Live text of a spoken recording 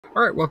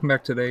Alright, welcome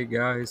back today,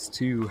 guys,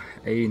 to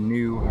a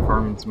new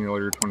Farming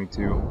Simulator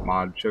 22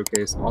 mod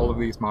showcase. All of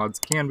these mods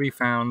can be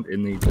found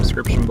in the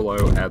description below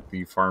at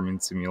the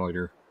Farming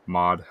Simulator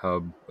Mod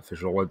Hub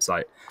official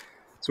website.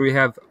 So we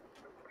have,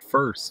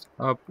 first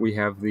up, we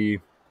have the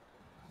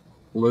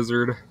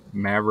Lizard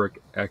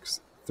Maverick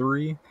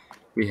X3.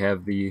 We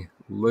have the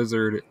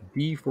Lizard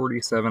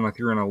D47. I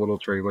threw in a little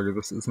trailer.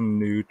 This is a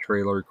new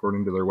trailer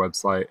according to their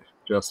website,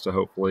 just to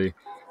hopefully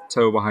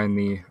tow behind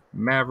the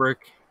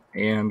Maverick.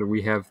 And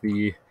we have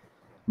the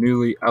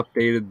newly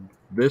updated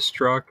this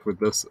truck with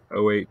this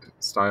 08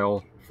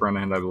 style front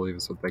end, I believe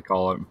is what they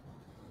call it.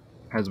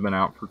 Has been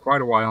out for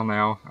quite a while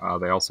now.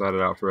 They also had it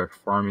out for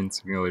Farming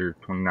Simulator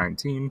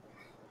 2019,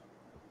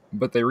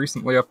 but they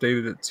recently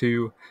updated it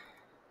to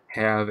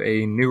have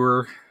a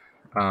newer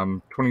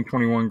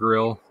 2021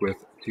 grill with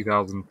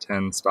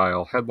 2010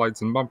 style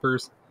headlights and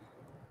bumpers.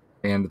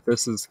 And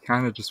this is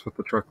kind of just what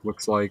the truck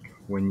looks like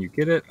when you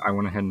get it. I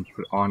went ahead and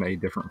put on a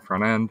different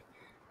front end.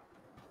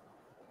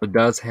 It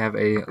does have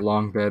a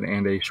long bed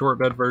and a short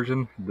bed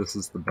version. This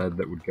is the bed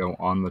that would go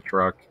on the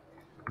truck.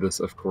 This,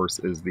 of course,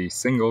 is the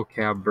single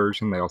cab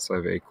version. They also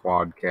have a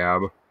quad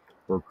cab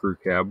or crew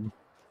cab.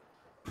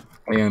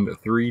 And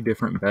 3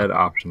 different bed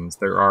options.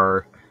 There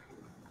are,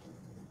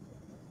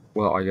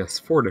 well, I guess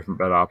 4 different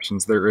bed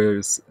options. There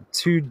is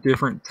 2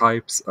 different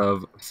types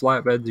of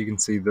flatbeds. You can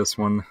see this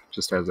one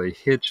just has a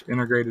hitch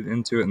integrated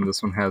into it, and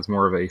this one has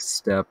more of a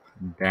step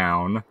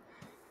down.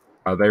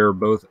 They are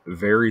both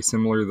very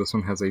similar. This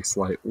one has a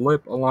slight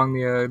lip along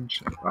the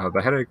edge.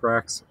 The headache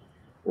racks,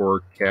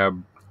 or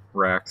cab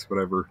racks,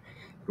 whatever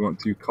you want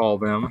to call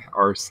them,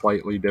 are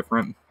slightly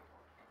different.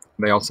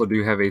 They also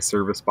do have a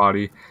service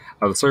body.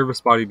 The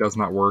service body does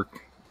not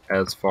work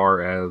as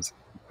far as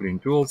putting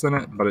tools in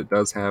it, but it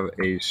does have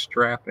a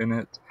strap in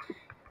it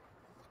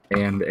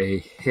and a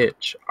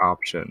hitch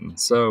option.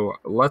 So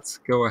let's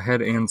go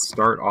ahead and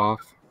start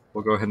off.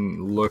 We'll go ahead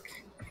and look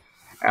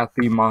at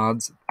the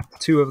mods.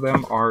 2 of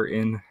them are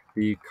in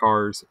the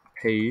cars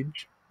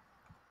page.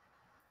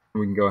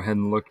 We can go ahead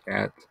and look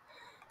at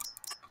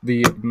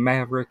the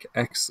Maverick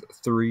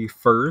X3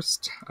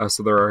 first.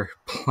 So there are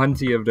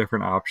plenty of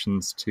different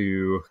options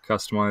to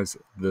customize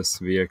this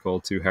vehicle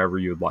to however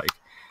you'd like.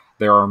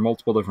 There are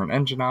multiple different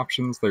engine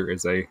options. There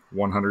is a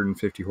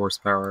 150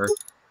 horsepower,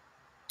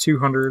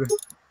 200,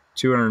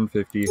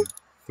 250,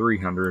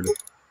 300,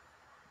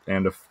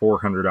 and a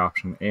 400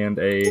 option, and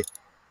a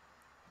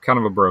kind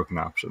of a broken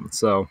option.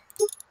 So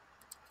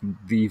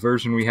the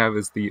version we have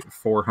is the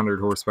 400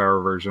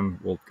 horsepower version.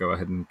 We'll go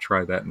ahead and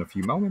try that in a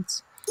few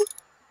moments.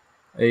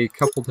 A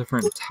couple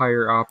different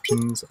tire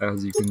options,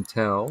 as you can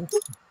tell.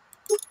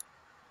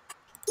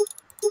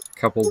 A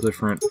couple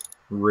different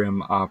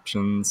rim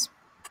options.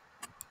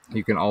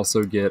 You can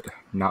also get,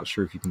 not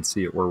sure if you can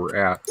see it where we're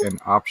at, an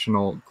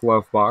optional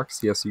glove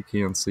box. Yes, you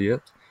can see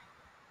it.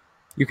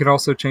 You can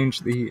also change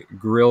the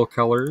grille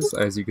colors,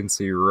 as you can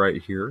see right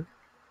here.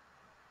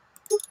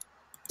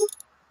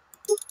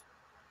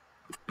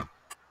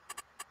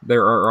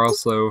 There are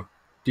also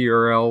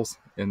DRLs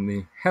in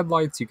the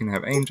headlights. You can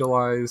have angel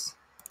eyes,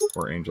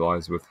 or angel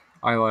eyes with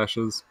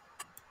eyelashes.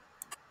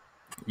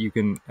 You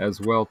can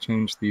as well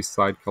change the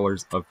side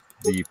colors of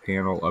the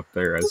panel up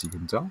there, as you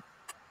can tell.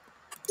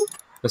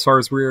 As far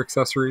as rear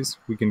accessories,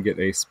 we can get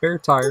a spare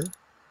tire,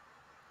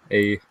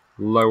 a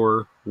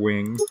lower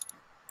wing,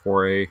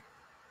 or a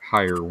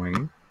higher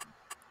wing.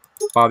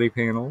 Body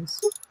panels.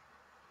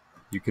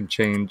 You can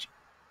change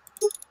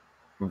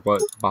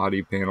what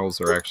body panels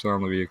are actually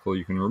on the vehicle.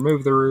 You can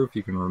remove the roof,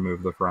 you can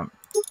remove the front.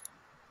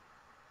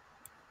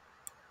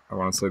 I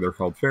want to say they're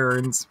called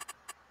fairings.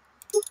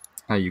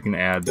 You can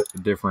add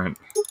different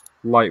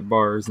light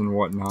bars and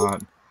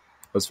whatnot.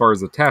 As far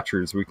as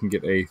attachers, we can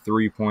get a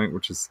 3-point,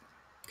 which is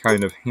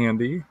kind of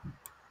handy,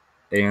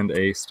 and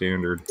a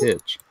standard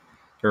hitch.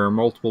 There are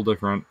multiple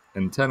different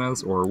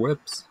antennas or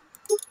whips.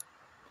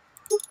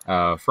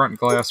 Front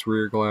glass,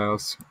 rear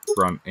glass,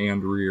 front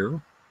and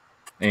rear,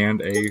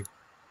 and a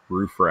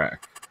roof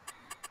rack,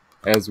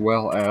 as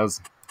well as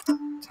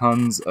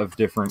tons of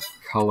different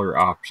color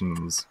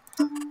options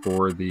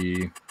for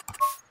the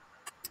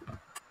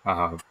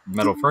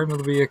metal frame of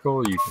the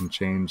vehicle. You can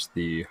change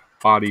the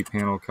body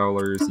panel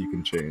colors, you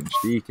can change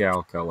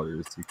decal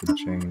colors, you can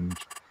change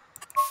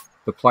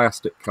the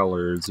plastic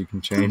colors, you can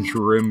change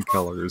rim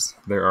colors.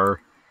 There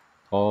are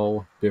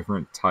all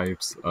different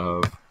types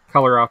of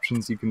color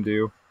options you can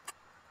do.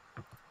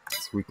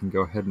 So we can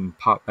go ahead and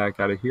pop back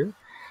out of here.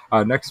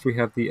 Next we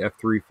have the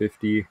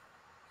F350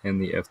 and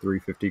the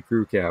F350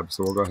 crew cab.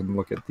 So we'll go ahead and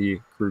look at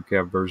the crew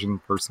cab version,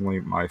 personally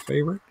my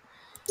favorite.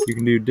 You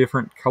can do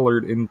different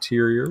colored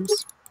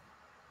interiors.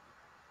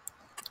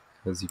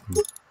 As you can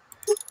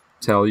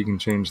tell, you can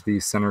change the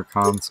center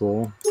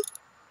console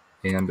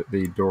and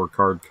the door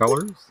card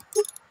colors.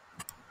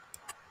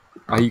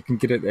 You can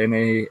get it in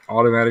a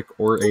automatic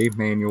or a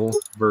manual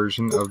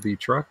version of the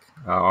truck.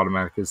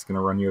 Automatic is going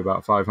to run you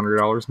about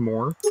 $500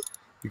 more.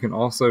 You can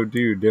also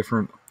do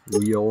different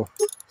wheel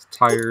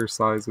tire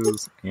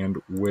sizes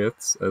and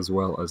widths, as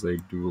well as a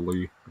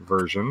dually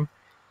version.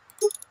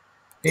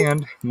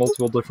 and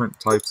multiple different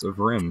types of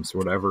rims,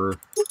 whatever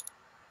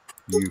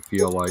you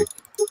feel like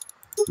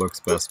looks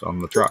best on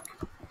the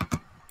truck.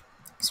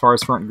 As far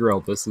as front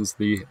grille, this is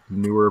the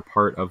newer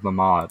part of the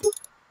mod.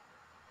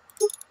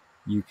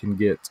 You can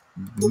get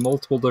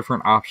multiple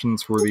different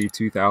options for the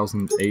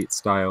 2008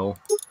 style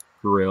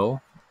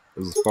grille,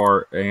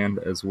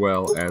 as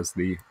well as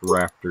the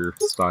Raptor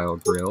style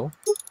grille,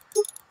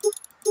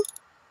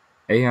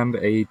 and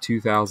a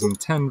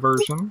 2010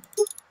 version,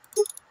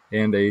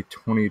 and a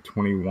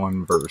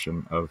 2021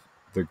 version of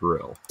the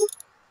grille.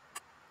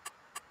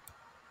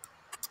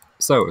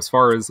 So, as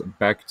far as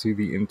back to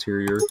the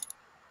interior,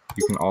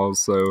 you can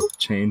also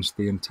change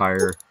the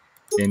entire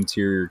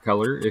interior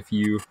color if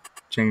you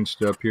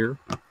changed it up here.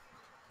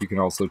 You can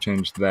also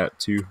change that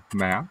to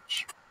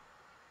match.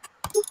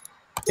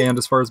 And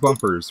as far as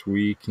bumpers,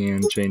 we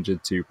can change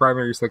it to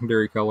primary,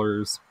 secondary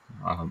colors,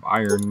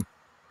 iron,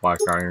 black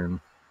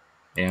iron,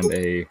 and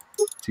a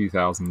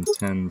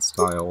 2010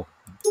 style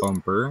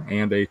bumper,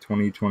 and a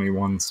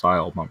 2021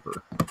 style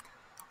bumper.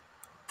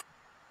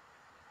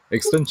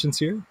 Extensions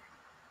here.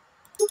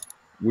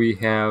 We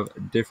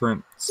have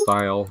different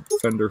style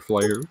fender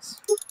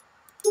flares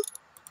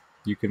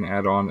you can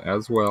add on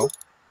as well.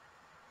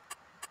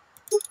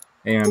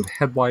 And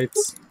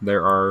headlights,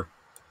 there are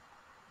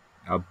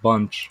a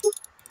bunch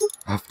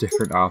of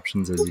different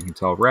options, as you can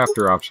tell.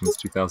 Raptor options,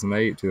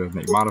 2008,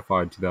 2008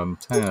 modified,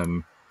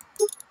 2010.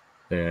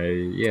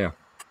 Yeah.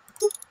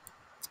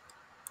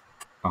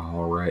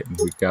 Alright,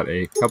 we've got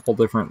a couple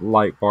different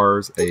light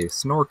bars, a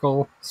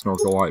snorkel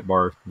light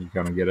bar, you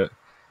kind of get it.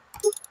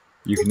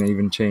 You can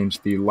even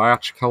change the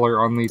latch color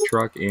on the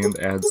truck and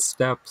add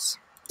steps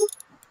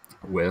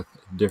with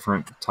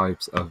different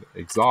types of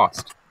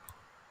exhaust.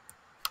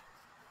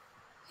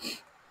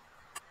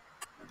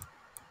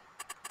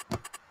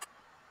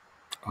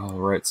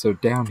 Alright, so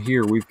down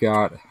here we've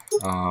got,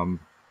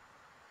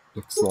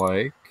 looks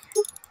like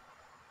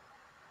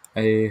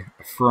a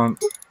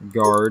front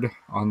guard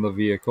on the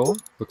vehicle.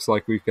 Looks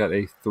like we've got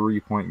a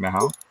 3-point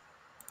mount.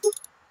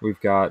 We've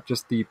got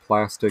just the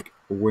plastic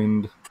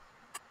wind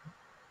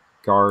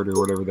guard, or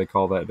whatever they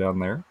call that down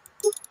there.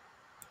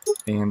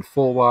 And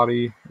full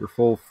body, or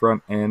full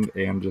front end,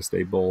 and just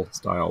a bull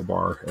style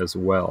bar as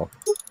well.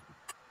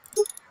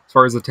 As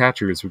far as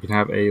attachers, we can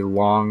have a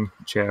long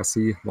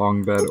chassis,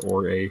 long bed,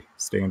 or a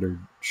standard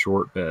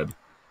short bed.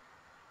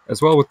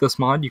 As well, with this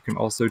mod, you can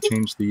also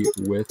change the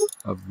width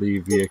of the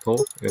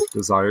vehicle if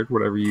desired,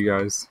 whatever you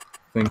guys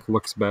think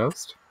looks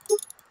best,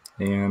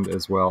 and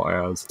as well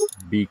as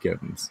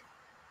beacons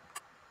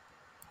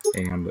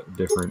and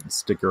different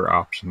sticker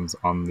options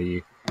on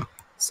the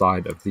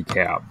side of the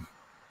cab.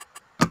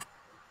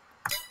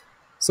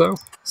 So,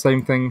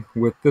 same thing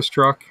with this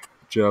truck,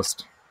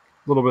 just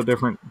a little bit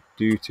different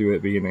due to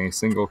it being a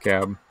single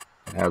cab.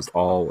 It has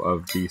all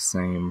of the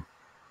same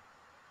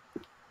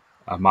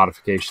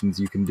modifications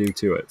you can do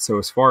to it. So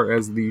as far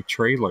as the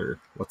trailer,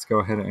 let's go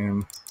ahead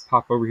and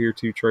pop over here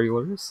to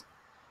trailers,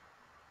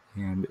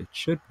 and it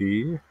should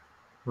be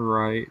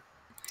right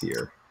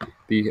here,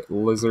 the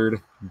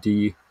Lizard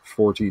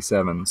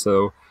D47.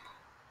 So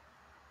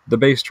the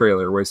base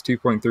trailer weighs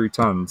 2.3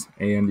 tons,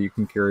 and you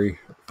can carry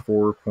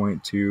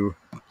 4.2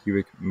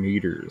 cubic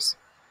meters.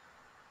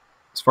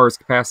 As far as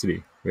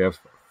capacity, we have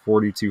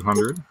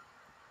 4,200.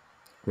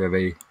 We have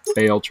a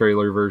bale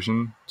trailer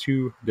version,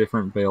 2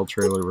 different bale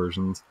trailer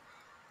versions,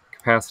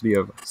 capacity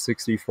of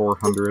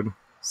 6,400,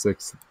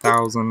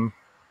 6,000,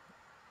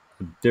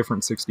 a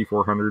different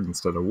 6,400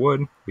 instead of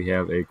wood. We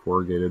have a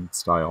corrugated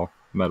style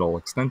metal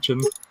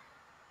extension.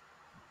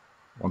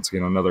 Once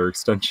again, another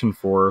extension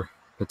for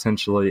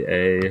potentially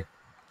a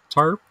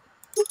tarp,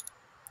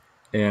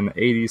 an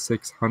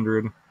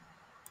 8,600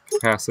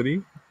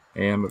 capacity,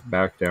 and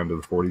back down to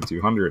the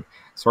 4,200.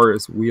 As far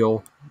as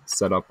wheel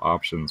setup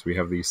options, we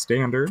have the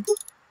standard.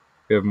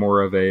 We have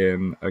more of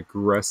an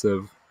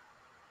aggressive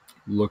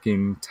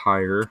looking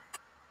tire,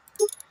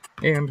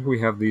 and we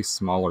have the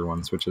smaller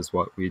ones, which is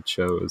what we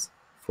chose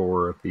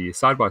for the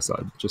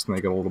side-by-side, just to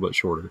make it a little bit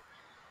shorter.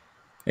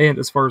 And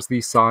as far as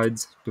the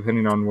sides,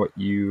 depending on what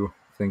you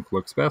think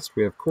looks best,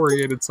 we have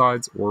corrugated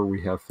sides or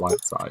we have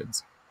flat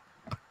sides.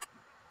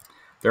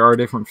 There are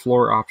different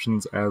floor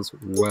options as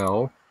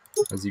well.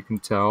 As you can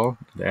tell,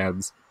 it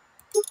adds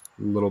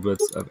little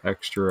bits of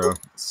extra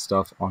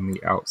stuff on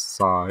the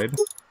outside,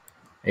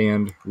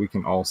 and we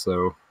can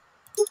also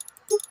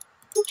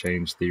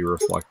change the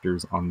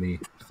reflectors on the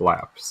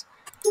flaps,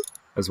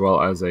 as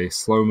well as a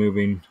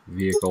slow-moving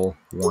vehicle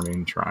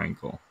warning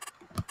triangle.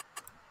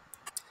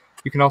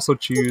 You can also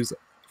choose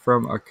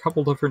from a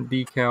couple different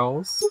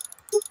decals.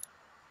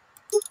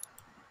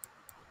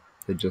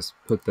 They just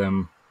put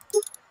them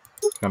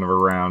kind of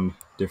around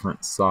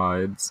different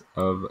sides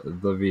of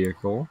the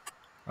vehicle,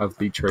 of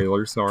the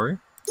trailer, sorry,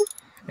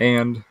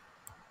 and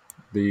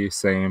the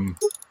same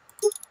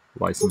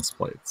license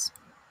plates.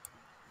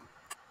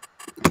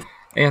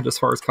 And as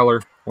far as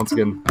color, once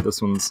again,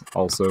 this one's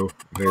also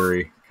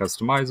very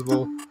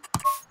customizable.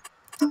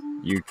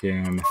 You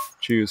can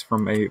choose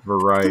from a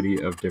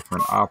variety of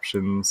different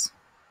options.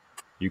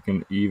 You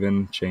can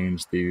even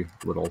change the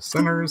little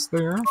centers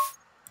there.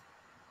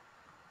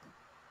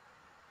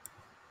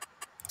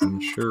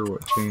 Unsure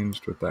what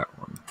changed with that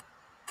one.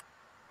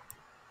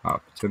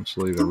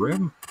 Potentially the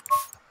rim.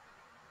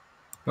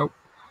 Nope,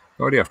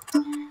 no idea.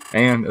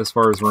 And as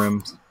far as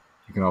rims,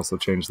 you can also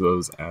change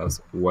those as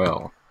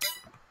well.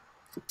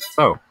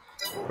 So,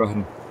 go ahead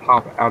and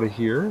hop out of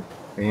here,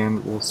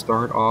 and we'll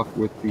start off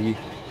with the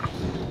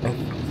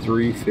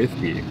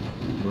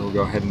F350. We'll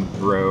go ahead and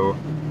throw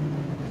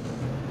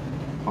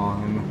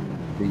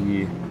on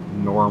the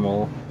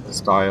normal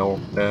style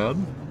bed.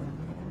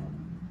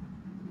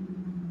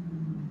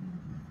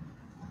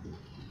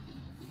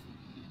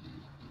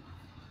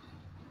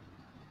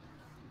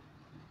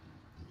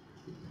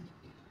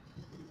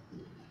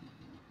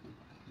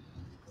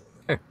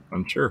 Okay,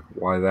 unsure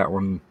why that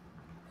one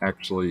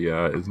actually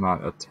is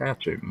not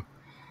attaching.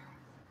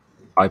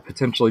 I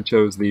potentially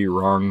chose the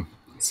wrong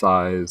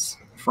size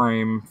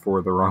frame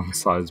for the wrong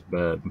size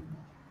bed.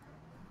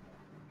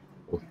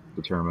 We'll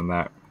determine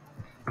that.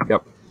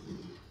 Yep.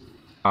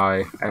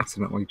 I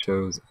accidentally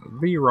chose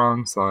the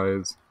wrong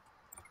size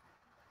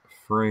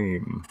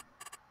frame.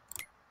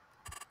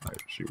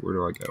 Alright, shoot, where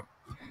do I go?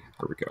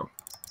 There we go.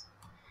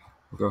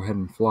 We'll go ahead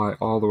and fly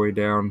all the way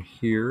down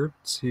here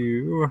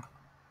to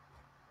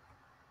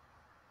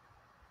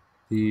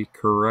the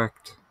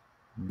correct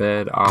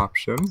bed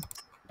option.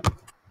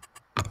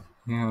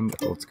 And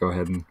let's go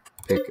ahead and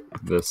pick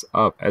this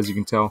up. As you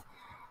can tell,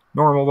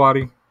 normal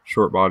body,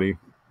 short body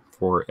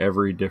for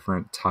every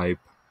different type.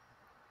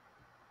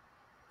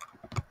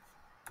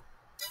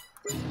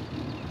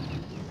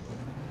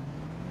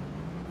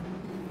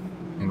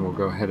 And we'll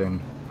go ahead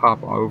and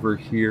pop over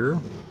here.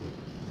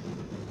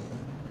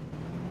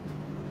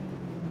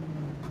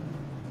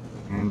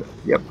 And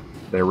yep,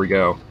 there we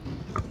go.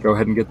 Go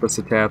ahead and get this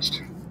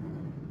attached.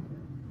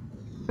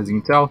 As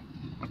you can tell,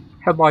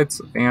 headlights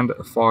and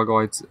fog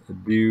lights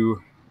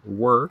do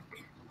work.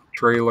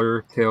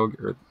 Trailer,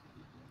 tailgate,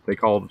 they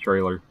call it a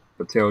trailer.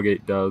 The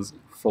tailgate does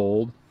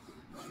fold,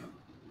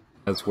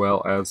 as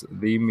well as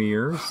the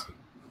mirrors,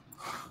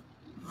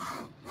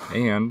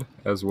 and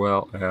as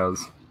well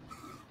as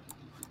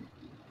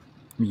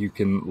you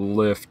can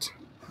lift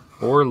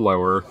or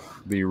lower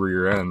the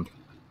rear end.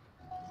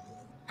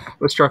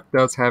 This truck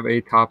does have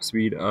a top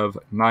speed of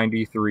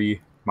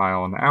 93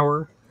 miles an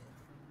hour.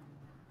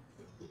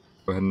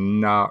 Go ahead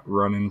and not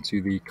run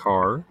into the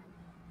car.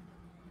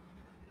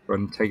 Go ahead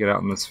and take it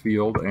out in this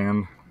field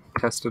and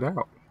test it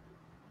out.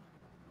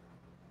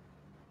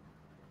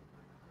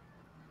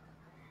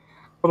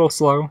 A little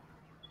slow,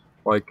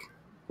 like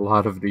a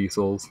lot of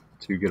diesels,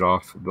 to get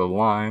off the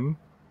line.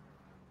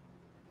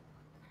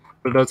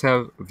 But it does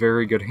have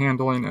very good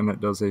handling, and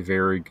it does a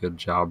very good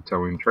job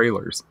towing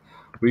trailers.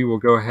 We will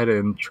go ahead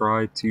and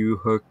try to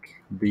hook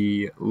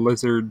the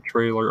Lizard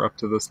trailer up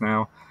to this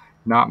now.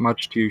 Not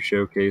much to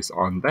showcase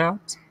on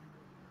that,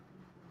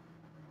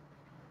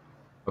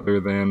 other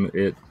than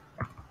it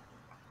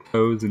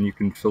tows and you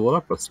can fill it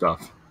up with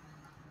stuff.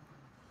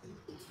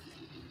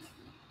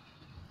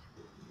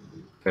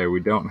 Okay, we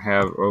don't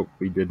have, oh,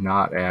 we did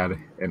not add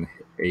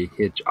a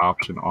hitch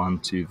option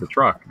onto the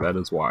truck. That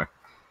is why.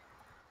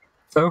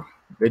 So,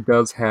 it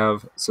does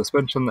have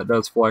suspension that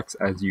does flex,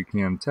 as you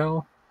can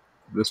tell.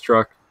 This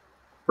truck,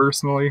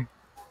 personally,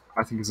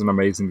 I think is an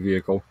amazing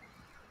vehicle.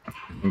 I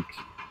think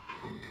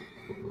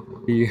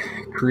the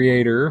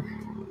creator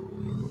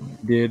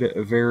did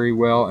very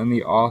well, and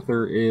the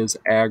author is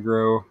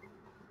Agro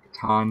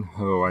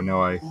Tanho. I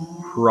know I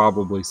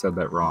probably said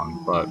that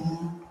wrong, but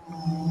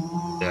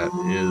that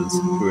is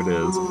who it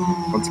is.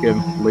 Once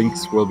again,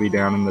 links will be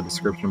down in the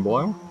description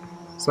below.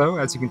 So,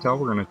 as you can tell,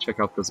 we're going to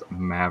check out this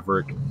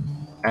Maverick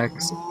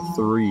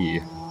X3.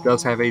 It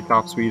does have a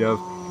top speed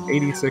of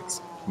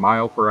 86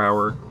 miles per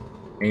hour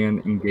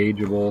and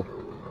engageable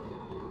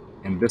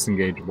and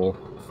disengageable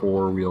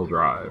four-wheel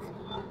drive.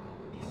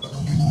 So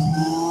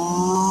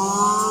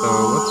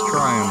let's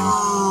try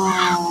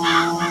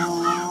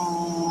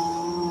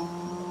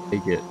and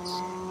take it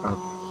up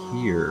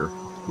here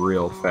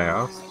real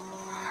fast.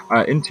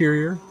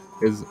 Interior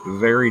is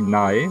very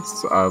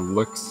nice.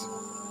 Looks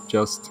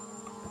just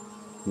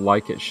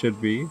like it should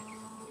be.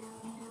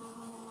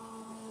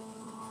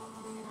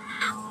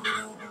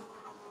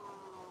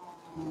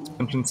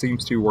 Suspension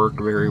seems to work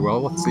very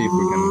well. Let's see if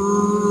we can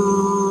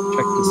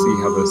check to see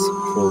how this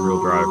four-wheel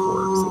drive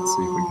works. Let's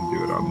see if we can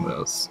do it on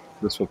this.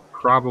 This will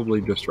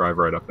probably just drive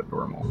right up at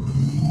normal.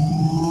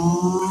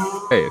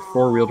 Okay,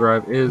 four-wheel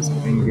drive is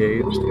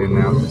engaged and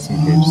now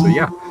disengaged. So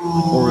yeah,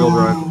 four-wheel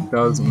drive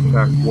does in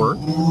fact work.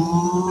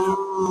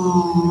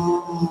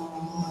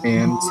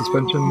 And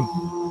suspension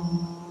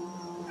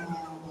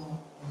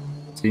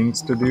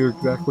seems to do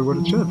exactly what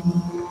it should.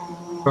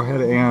 Go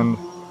ahead and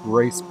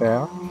race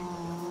back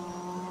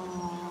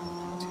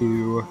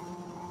to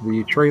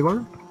the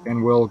trailer,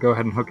 and we'll go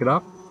ahead and hook it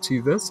up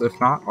to this. If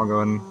not, I'll go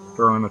ahead and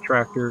throw in a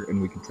tractor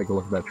and we can take a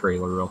look at that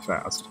trailer real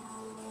fast.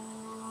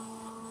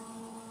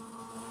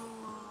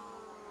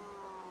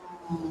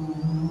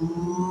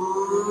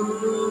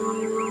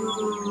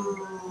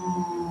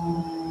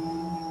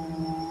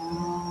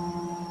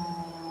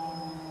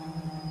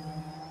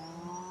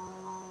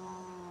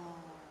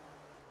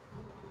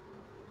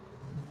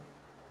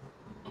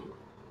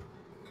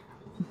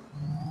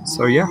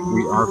 So yeah,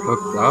 we are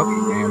hooked up,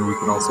 and we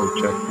can also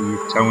check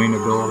the towing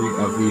ability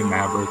of the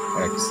Maverick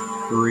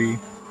X3.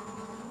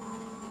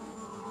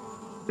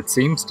 It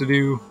seems to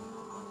do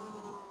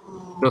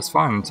just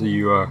fine until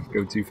you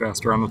go too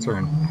fast around the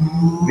turn.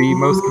 The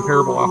most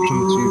comparable option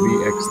to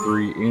the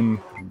X3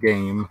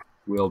 in-game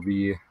will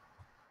be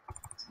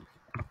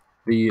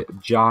the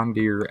John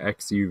Deere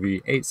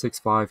XUV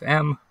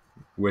 865M,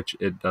 which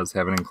it does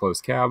have an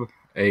enclosed cab,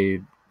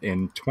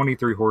 in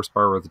 23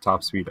 horsepower with a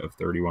top speed of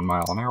 31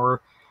 mile an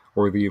hour,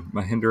 or the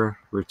Mahindra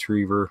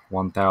Retriever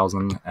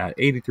 1000 at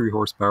 83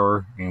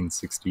 horsepower and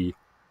 60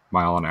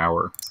 mile an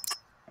hour.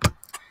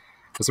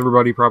 As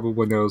everybody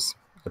probably knows,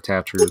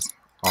 attachers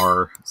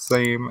are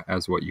same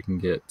as what you can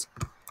get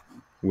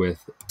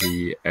with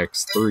the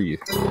X3.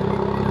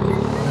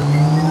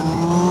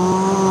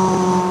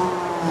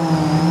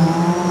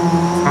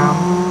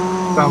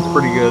 Sounds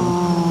pretty good.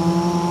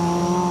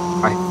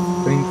 I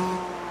think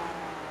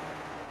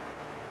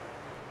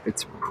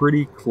it's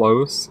pretty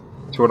close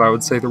to what I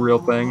would say the real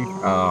thing.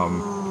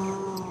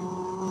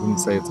 Wouldn't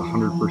say it's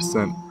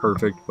 100%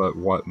 perfect, but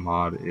what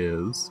mod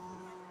is.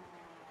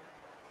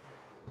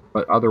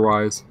 But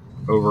otherwise,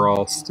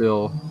 overall,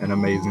 still an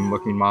amazing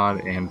looking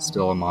mod, and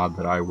still a mod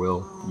that I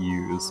will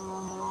use.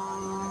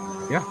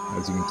 Yeah,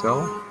 as you can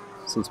tell,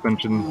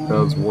 suspension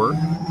does work.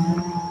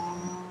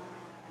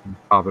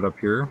 Pop it up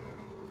here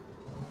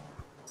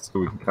so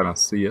we can kind of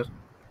see it.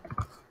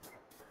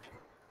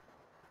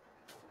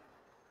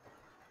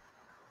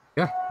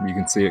 Yeah, you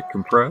can see it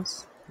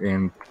compress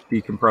and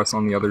decompress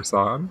on the other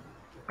side.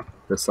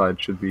 This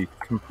side should be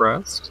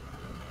compressed,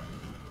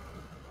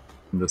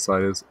 and this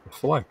side is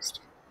flexed.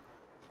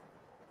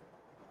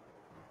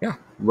 Yeah,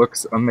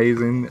 looks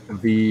amazing.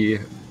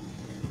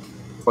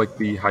 It's like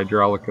the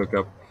hydraulic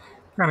hookup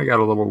kind of got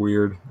a little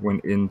weird,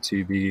 went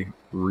into the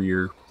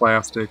rear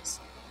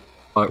plastics,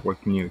 but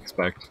what can you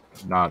expect?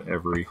 Not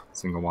every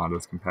single mod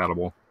is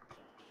compatible.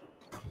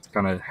 It's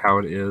kind of how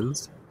it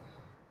is.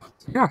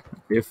 Yeah,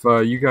 if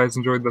you guys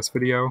enjoyed this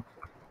video,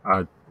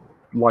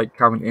 like,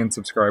 comment, and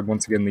subscribe.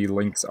 Once again, the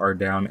links are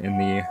down in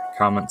the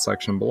comment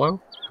section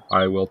below.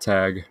 I will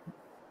tag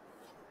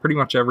pretty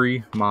much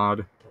every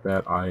mod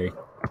that I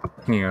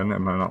can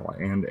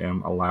and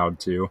am allowed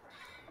to.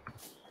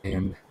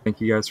 And thank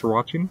you guys for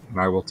watching,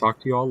 and I will talk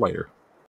to you all later.